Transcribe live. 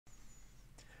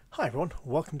Hi everyone,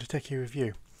 welcome to Techie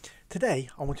Review. Today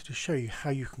I wanted to show you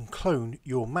how you can clone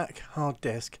your Mac hard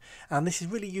disk, and this is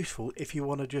really useful if you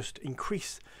want to just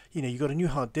increase, you've got a new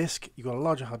hard disk, you've got a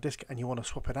larger hard disk and you want to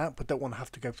swap it out but don't want to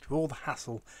have to go through all the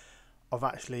hassle of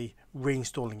actually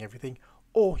reinstalling everything,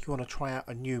 or you want to try out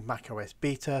a new Mac OS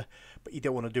beta but you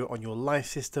don't want to do it on your live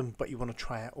system but you want to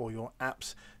try out all your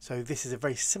apps. So this is a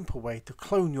very simple way to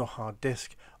clone your hard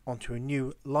disk onto a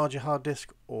new larger hard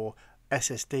disk or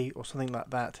SSD or something like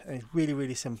that, and it's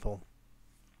really simple.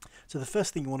 So the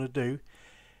first thing you want to do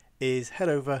is head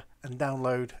over and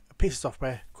download a piece of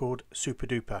software called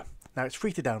SuperDuper. Now it's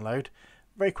free to download,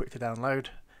 very quick to download,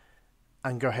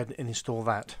 and go ahead and install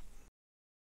that.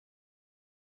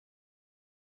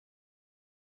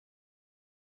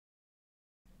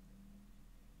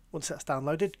 Once that's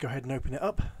downloaded, go ahead and open it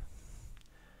up,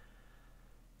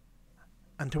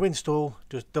 and to install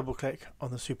just double click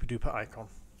on the SuperDuper icon.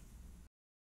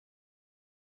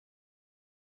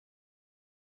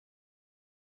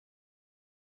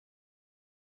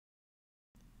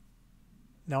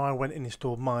 Now I went and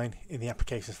installed mine in the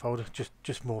applications folder,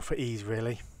 just more for ease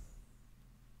really.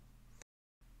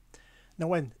 Now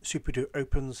when SuperDuper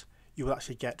opens, you will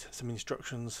actually get some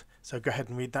instructions, so go ahead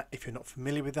and read that if you're not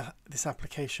familiar with this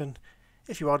application.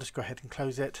 If you are, just go ahead and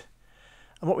close it.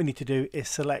 And what we need to do is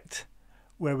select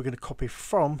where we're going to copy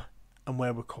from and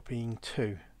where we're copying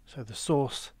to. So the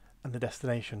source and the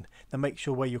destination. Now make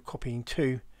sure where you're copying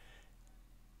to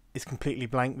is completely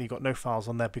blank, you've got no files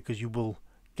on there, because you will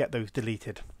get those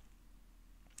deleted.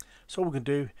 So all we're going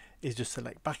to do is just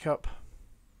select backup.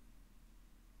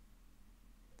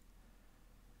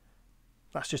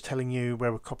 That's just telling you where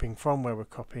we're copying from, where we're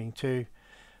copying to.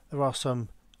 There are some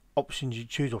options you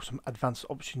choose, or some advanced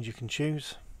options you can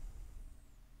choose.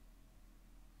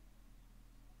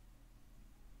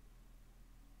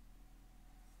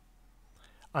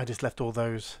 I just left all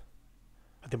those.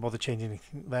 I didn't bother changing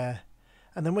anything there.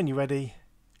 And then when you're ready,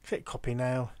 click copy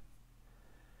now.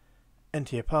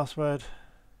 Enter your password,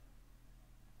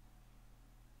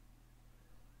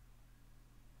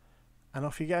 and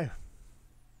off you go.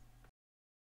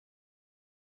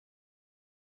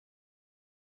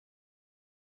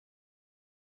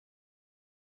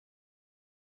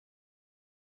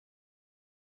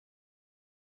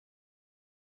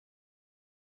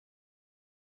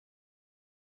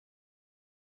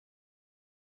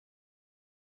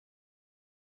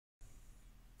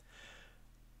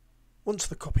 Once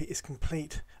the copy is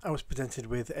complete, I was presented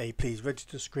with a please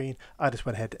register screen. I just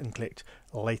went ahead and clicked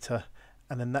later,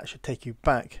 and then that should take you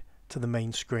back to the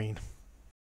main screen.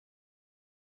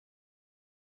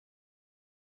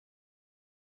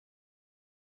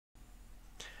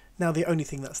 Now the only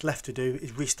thing that's left to do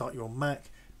is restart your Mac.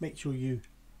 Make sure you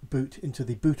boot into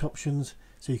the boot options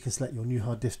so you can select your new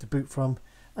hard disk to boot from,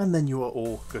 and then you are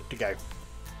all good to go.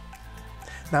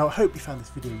 Now I hope you found this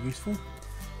video useful.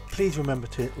 Please remember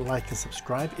to like and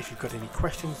subscribe. If you've got any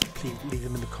questions, please leave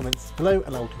them in the comments below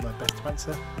and I will do my best to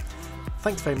answer.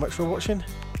 Thanks very much for watching,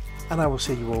 and I will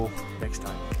see you all next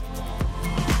time.